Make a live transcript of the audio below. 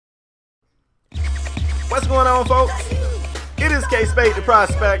What's going on, folks? It is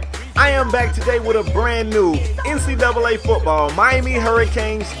KspadeTheProspect. I am back today with a brand new NCAA Football Miami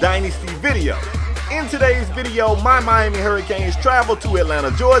Hurricanes Dynasty video. In today's video, my Miami Hurricanes travel to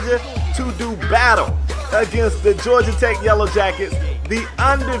Atlanta, Georgia to do battle against the Georgia Tech Yellow Jackets, the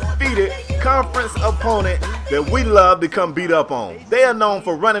undefeated conference opponent that we love to come beat up on. They are known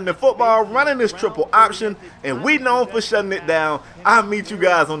for running the football, running this triple option, and we known for shutting it down. I'll meet you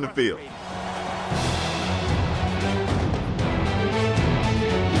guys on the field.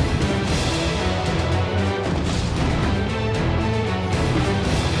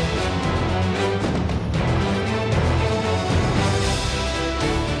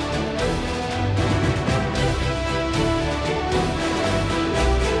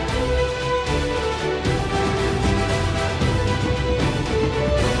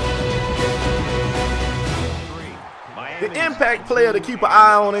 The impact player to keep an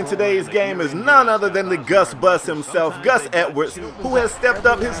eye on in today's game is none other than the Gus Bus himself, Gus Edwards, who has stepped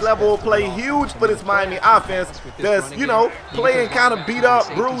up his level of play huge for this Miami offense that's, playing kind of beat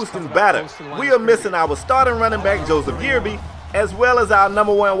up, bruised, and battered. We are missing our starting running back, Joseph Yearby, as well as our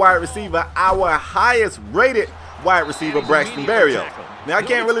 #1 wide receiver, our highest rated wide receiver, Braxton Berrios. Now, I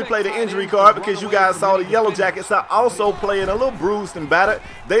can't really play the injury card because you guys saw the Yellow Jackets are also playing a little bruised and battered.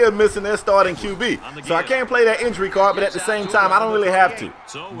 They are missing their starting QB. So I can't play that injury card, but at the same time, I don't really have to.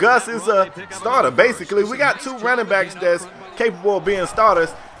 Gus is a starter, basically. We got two running backs that's capable of being starters,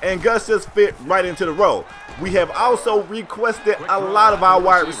 and Gus just fit right into the role. We have also requested a lot of our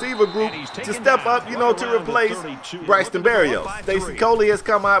wide receiver group to step up, to replace Braxton Berrios. Stacey Coley has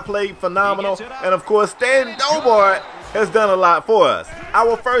come out, played phenomenal, and of course, Stan Dobart has done a lot for us.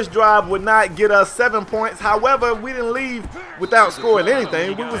 Our first drive would not get us 7 points. However, we didn't leave without scoring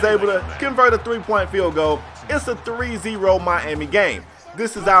anything. We was able to convert a 3-point field goal. It's a 3-0 Miami game.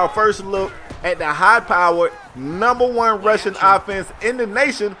 This is our first look at the high-powered #1 rushing offense in the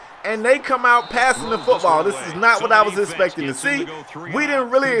nation, and they come out passing the football. This is not what I was expecting to see. We didn't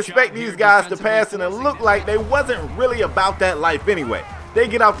really expect these guys to pass, and it looked like they wasn't really about that life anyway. They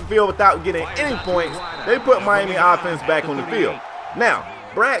get off the field without getting any points. They put Miami offense back on the field. Now,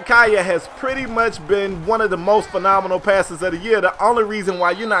 Brad Kaya has pretty much been one of the most phenomenal passes of the year. The only reason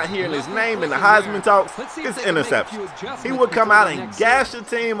why you're not hearing his name in the Heisman talks is interception. He would come out and gash the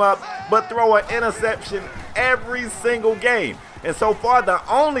team up, but throw an interception every single game. And so far, the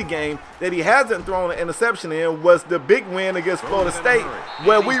only game that he hasn't thrown an interception in was the big win against Florida State,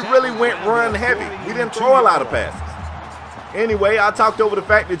 where we really went run heavy. We didn't throw a lot of passes. Anyway, I talked over the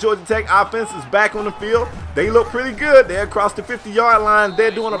fact that Georgia Tech offense is back on the field. They look pretty good. They're across the 50-yard line.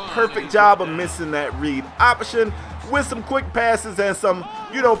 They're doing a perfect job of missing that read option with some quick passes and some,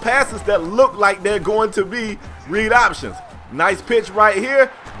 passes that look like they're going to be read options. Nice pitch right here.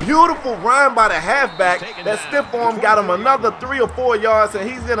 Beautiful run by the halfback. That stiff arm got him another 3 or 4 yards, and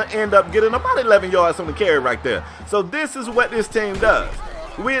he's going to end up getting about 11 yards on the carry right there. So this is what this team does.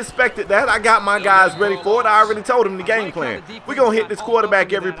 We expected that. I got my guys ready for it. I already told them the game plan. We're going to hit this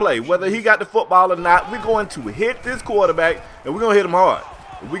quarterback every play. Whether he got the football or not, we're going to hit this quarterback, and we're going to hit him hard.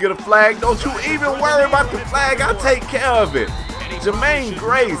 If we get a flag, don't you even worry about the flag. I'll take care of it. Jermaine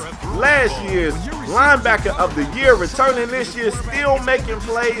Grace, last year's linebacker of the year, returning this year, still making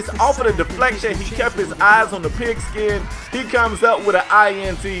plays off of the deflection. He kept his eyes on the pigskin. He comes up with an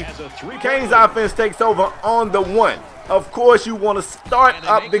INT. Canes offense takes over on the 1. Of course, you want to start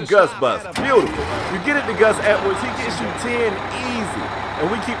up the Gus Bus. Beautiful. You get it to Gus Edwards. He gets you 10 easy,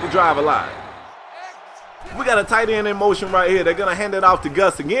 and we keep the drive alive. We got a tight end in motion right here. They're going to hand it off to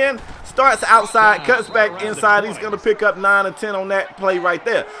Gus again. Starts outside, cuts back inside. He's going to pick up 9 or 10 on that play right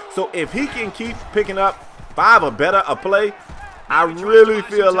there. So if he can keep picking up 5 or better a play, I really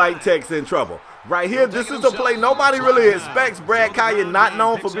feel like Tech's in trouble. Right here, this is a play nobody really expects. Brad Kaya, not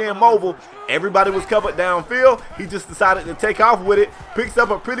known for being mobile. Everybody was covered downfield. He just decided to take off with it, picks up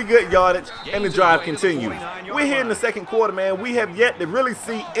a pretty good yardage, and the drive continues. We're here in the second quarter, man. We have yet to really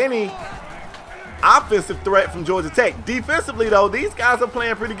see any offensive threat from Georgia Tech. Defensively, though, these guys are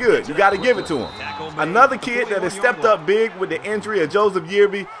playing pretty good. You got to give it to them. Another kid that has stepped up big with the injury of Joseph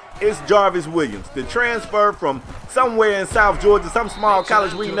Yearby is Jarvis Williams, the transfer from somewhere in South Georgia, some small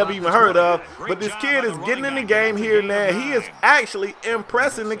college we never even heard of. But this kid is getting in the game here and there. He is actually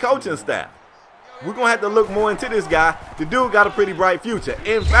impressing the coaching staff. We're going to have to look more into this guy. The dude got a pretty bright future.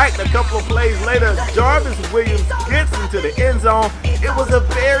 In fact, a couple of plays later, Jarvis Williams gets into the end zone. It was a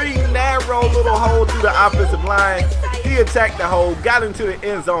very narrow little hole through the offensive line. He attacked the hole, got into the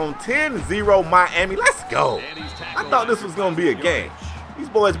end zone. 10-0 Miami. Let's go. I thought this was going to be a game. These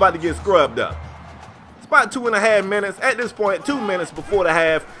boys about to get scrubbed up. About 2.5 minutes. At this point, 2 minutes before the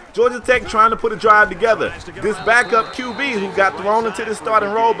half, Georgia Tech trying to put a drive together. This backup QB who got thrown into the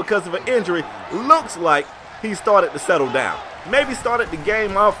starting role because of an injury looks like he started to settle down. Maybe started the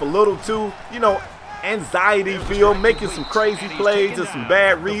game off a little too, you know, anxiety feel, making some crazy plays and some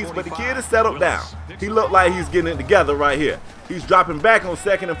bad reads, but the kid is settled down. He looked like he's getting it together right here. He's dropping back on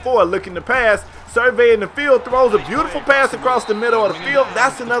 2nd and 4, looking to pass, surveying the field, throws a beautiful pass across the middle of the field.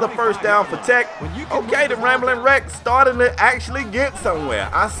 That's another first down for Tech. Okay, the Rambling Wreck starting to actually get somewhere.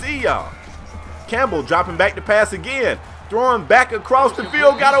 I see y'all. Campbell dropping back to pass again, throwing back across the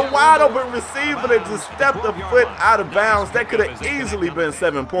field, got a wide open receiver that just stepped a foot out of bounds. That could have easily been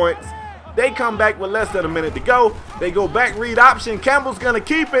 7 points. They come back with less than a minute to go. They go back, read option. Campbell's going to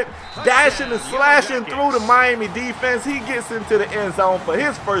keep it, dashing and slashing through the Miami defense. He gets into the end zone for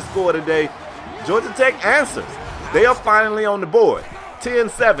his first score today. Georgia Tech answers. They are finally on the board.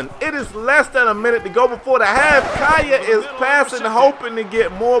 10-7. It is less than a minute to go before the half. Kaya is passing, hoping to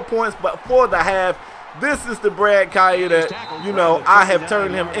get more points, but for the half, this is the Brad Kaya that, you know, I have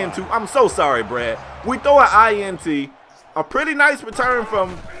turned him into. I'm so sorry, Brad. We throw an INT, a pretty nice return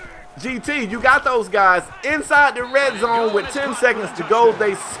from GT. You got those guys inside the red zone with 10 seconds to go.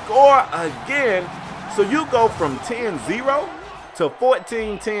 They score again. So you go from 10-0 to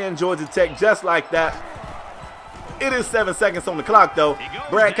 14-10 Georgia Tech just like that. It is 7 seconds on the clock though.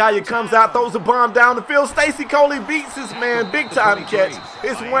 Brad Kaya comes out, throws a bomb down the field. Stacy Coley beats his man, big time catch.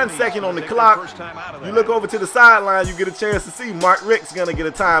 It's 1 second on the clock. You look over to the sideline, you get a chance to see Mark Rick's gonna get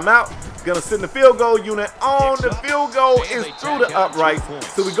a timeout. He's gonna send the field goal unit on. The field goal is through the uprights.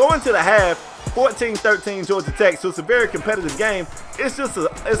 So we go into the half, 14-13 Georgia Tech. So it's a very competitive game. It's just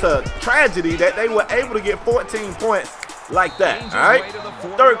a tragedy that they were able to get 14 points like that, all right?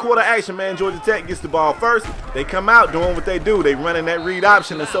 Third quarter action, man. Georgia Tech gets the ball first. They come out doing what they do. They running that read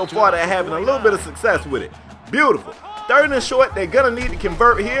option, and so far they're having a little bit of success with it. Beautiful. 3rd and short, they're going to need to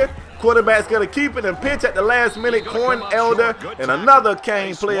convert here. Quarterback's going to keep it and pitch at the last minute. Corn Elder and another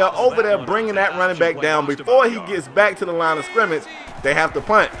Kane player over there bringing that running back down. Before he gets back to the line of scrimmage, they have to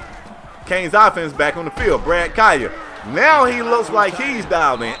punt. Kane's offense back on the field. Brad Kaya. Now he looks like he's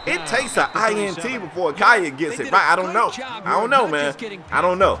dialed in. It takes an INT before Kaya gets it right. I don't know, man. I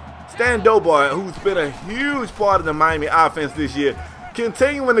don't know. Stan Dobar, who's been a huge part of the Miami offense this year,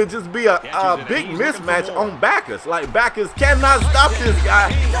 continuing to just be a big mismatch on backers. Like, backers cannot stop this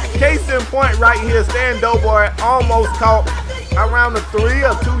guy. Case in point right here, Stan Dobar almost caught around the 3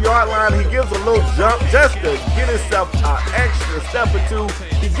 or 2 yard line. He gives a little jump just to get himself an extra step or 2.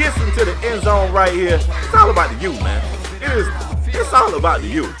 He gets into the end zone right here. It's all about the youth, man. It's all about the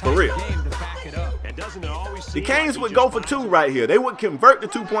youth, for real. The Canes would go for 2 right here. They would convert the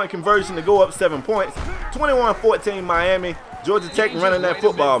 2-point conversion to go up 7 points. 21-14 Miami. Georgia Tech running that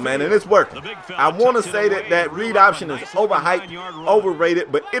football, man, and it's working. I want to say that read option is overhyped,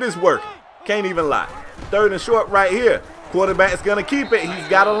 overrated, but it is working. Can't even lie. 3rd and short right here. Quarterback's going to keep it. He's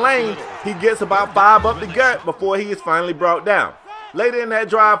got a lane. He gets about 5 up the gut before he is finally brought down. Later in that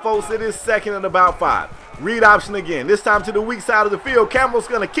drive, folks, it is 2nd and about 5. Read option again, this time to the weak side of the field. Campbell's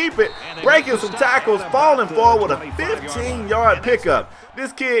going to keep it, breaking some tackles, falling forward with a 15-yard pickup.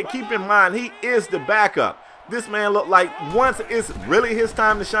 This kid, keep in mind, he is the backup. This man looked like once it's really his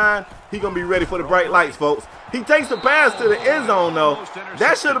time to shine, he's going to be ready for the bright lights, folks. He takes the pass to the end zone, though.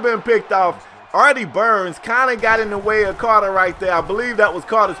 That should have been picked off. Artie Burns kind of got in the way of Carter right there. I believe that was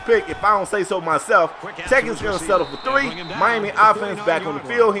Carter's pick, if I don't say so myself. Tech is going to settle for 3. Miami offense back on the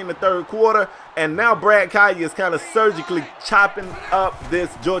field here in the 3rd quarter. And now Brad Kaya is kind of surgically chopping up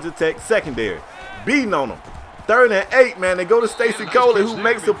this Georgia Tech secondary, beating on them. 3rd and 8, man. They go to Stacy Coley, who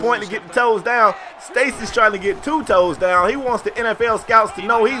makes a point to get the toes down. Stacy's trying to get 2 toes down. He wants the NFL scouts to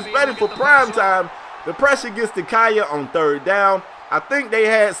know he's ready for prime time. The pressure gets to Kaya on 3rd down. I think they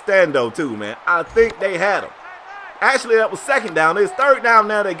had Stando too, man. I think they had him. Actually, that was 2nd down. It's 3rd down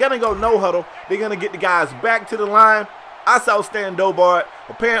now. They're going to go no huddle. They're going to get the guys back to the line. I saw Stan Dobar.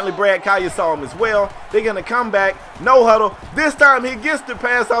 Apparently, Brad Kaya saw him as well. They're going to come back, no huddle. This time, he gets the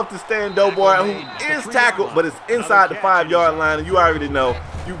pass off to Stan Dobar, who is tackled, but it's inside the 5-yard line. And you already know,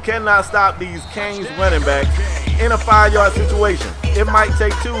 you cannot stop these Canes running backs in a 5-yard situation. It might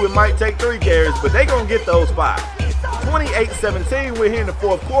take 2, it might take 3 carries, but they're going to get those 5. 28-17, we're here in the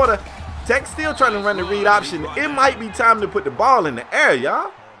 4th quarter. Tech still trying to run the read option. It might be time to put the ball in the air,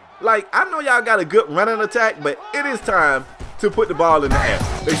 y'all. Like, I know y'all got a good running attack, but it is time to put the ball in the air.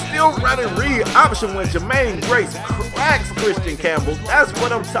 They still running read option when Jermaine Grace cracks Christian Campbell. That's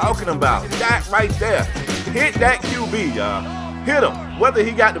what I'm talking about. That right there. Hit that QB, y'all. Hit him, whether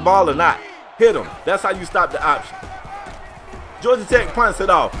he got the ball or not. Hit him. That's how you stop the option. Georgia Tech punts it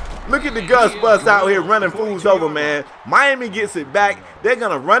off. Look at the Gus Bus out here running fools over, man. Miami gets it back. They're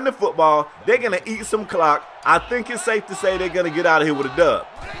going to run the football. They're going to eat some clock. I think it's safe to say they're going to get out of here with a dub.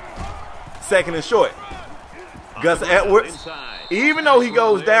 Second and short. Gus Edwards, even though he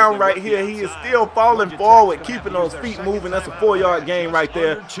goes down right here, he is still falling forward, keeping those feet moving. That's a 4-yard gain right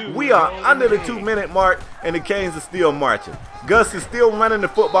there. We are under the 2-minute mark, and the Canes are still marching. Gus is still running the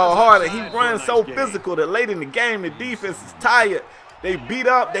football hard, and he runs so physical that late in the game, the defense is tired. They beat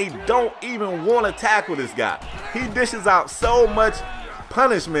up. They don't even want to tackle this guy. He dishes out so much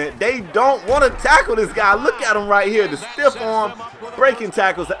punishment. They don't want to tackle this guy. Look at him right here. The stiff arm breaking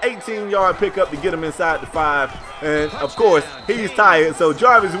tackles, an 18-yard pickup to get him inside the 5. And, of course, he's tired. So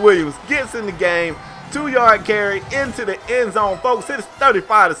Jarvis Williams gets in the game. 2-yard carry into the end zone. Folks, it is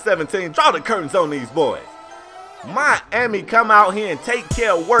 35-17. Draw the curtains on these boys. Miami come out here and take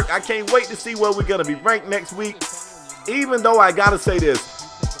care of work. I can't wait to see where we're going to be ranked next week. Even though I got to say this,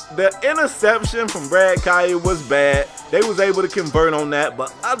 the interception from Brad Collier was bad. They was able to convert on that.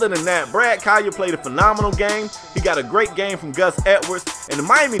 But other than that, Brad Collier played a phenomenal game. He got a great game from Gus Edwards. And the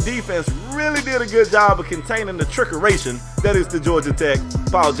Miami defense really did a good job of containing the trickeration that is the Georgia Tech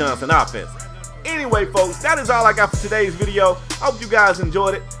Paul Johnson offense. Anyway, folks, that is all I got for today's video. I hope you guys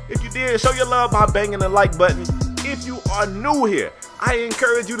enjoyed it. If you did, show your love by banging the like button. If you are new here, I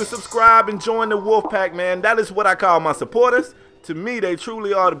encourage you to subscribe and join the Wolfpack, man. That is what I call my supporters. To me, they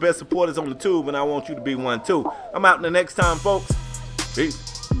truly are the best supporters on the tube, and I want you to be one too. I'm out in the next time, folks.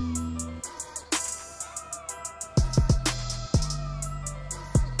 Peace.